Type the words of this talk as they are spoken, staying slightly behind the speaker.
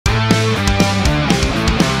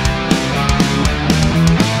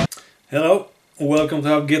Hello, welcome to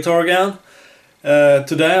Have Guitar again.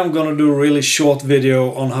 Today I'm gonna do a really short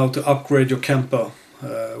video on how to upgrade your Kemper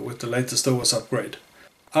with the latest OS upgrade.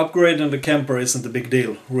 Upgrading the Kemper isn't a big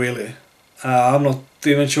deal, really. I'm not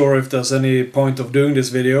even sure if there's any point of doing this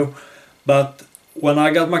video, but when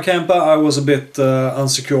I got my Kemper I was a bit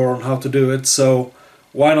unsecure on how to do it, so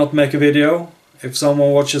why not make a video? If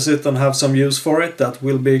someone watches it and have some use for it, that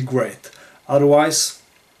will be great. Otherwise,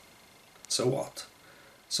 so what?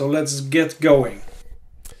 So let's get going.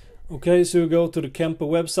 Okay, so you go to the Kemper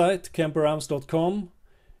website, kemperamps.com.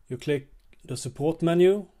 You click the support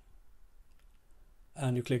menu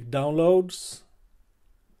and you click downloads,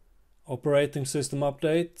 operating system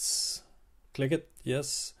updates, click it,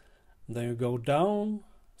 yes. And then you go down,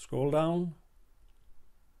 scroll down,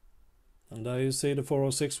 and there you see the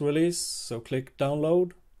 406 release, so click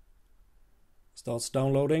download. Starts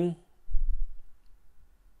downloading.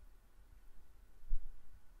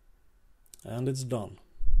 And it's done.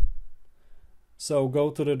 So go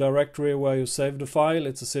to the directory where you save the file.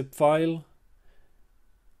 It's a zip file.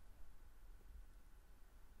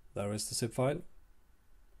 There is the zip file.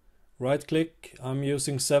 Right click. I'm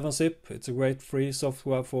using 7-zip. It's a great free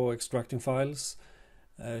software for extracting files.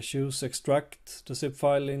 Choose extract the zip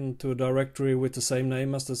file into a directory with the same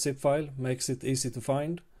name as the zip file. Makes it easy to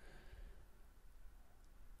find.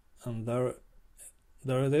 And there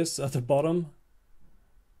it is at the bottom.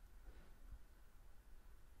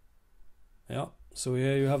 Yeah, so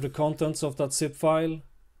here you have the contents of that zip file.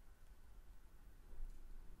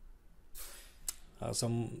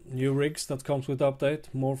 Some new rigs that comes with update,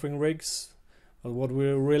 morphing rigs. But what we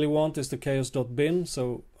really want is the chaos.bin,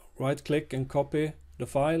 so right click and copy the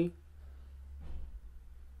file.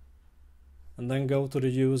 And then go to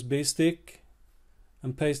the USB stick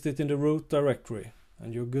and paste it in the root directory.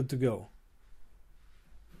 And you're good to go.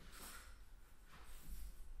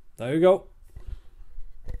 There you go.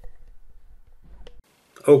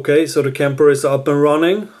 Okay, so the Kemper is up and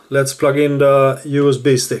running. Let's plug in the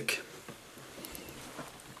USB stick.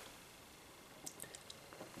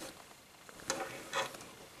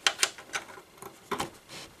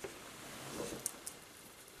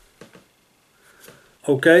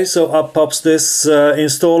 Okay, so up pops this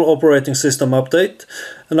install operating system update.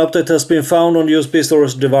 An update has been found on USB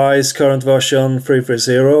storage device, current version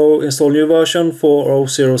 330, install new version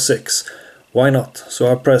 4006. Why not? So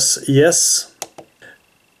I press yes.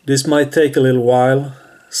 This might take a little while,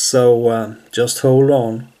 so just hold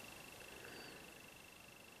on.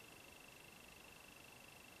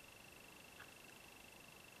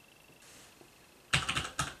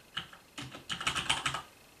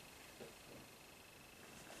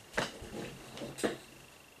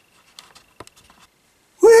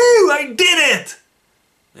 Woo! I did it!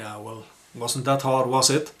 Yeah, well, wasn't that hard, was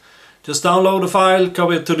it? Just download the file,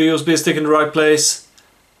 copy it to the USB stick in the right place,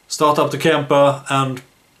 start up the Kemper and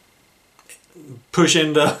push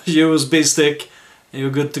in the USB stick and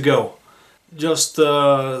you're good to go. Just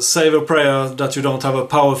save a prayer that you don't have a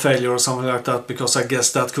power failure or something like that, because I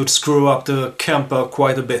guess that could screw up the Kemper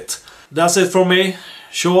quite a bit. That's it from me.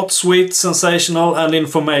 Short, sweet, sensational and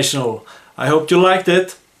informational. I hope you liked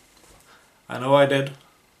it. I know I did,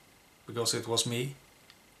 because it was me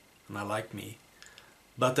and I like me.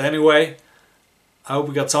 But anyway, I hope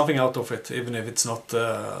we got something out of it, even if it's not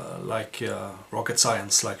like rocket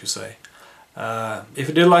science, like you say. If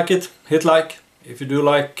you did like it, hit like. If you do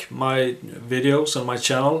like my videos on my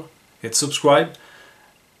channel, hit subscribe.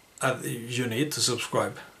 You need to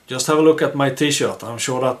subscribe. Just have a look at my t-shirt. I'm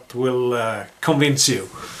sure that will convince you.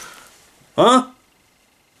 Huh?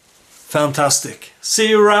 Fantastic. See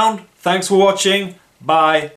you around. Thanks for watching. Bye.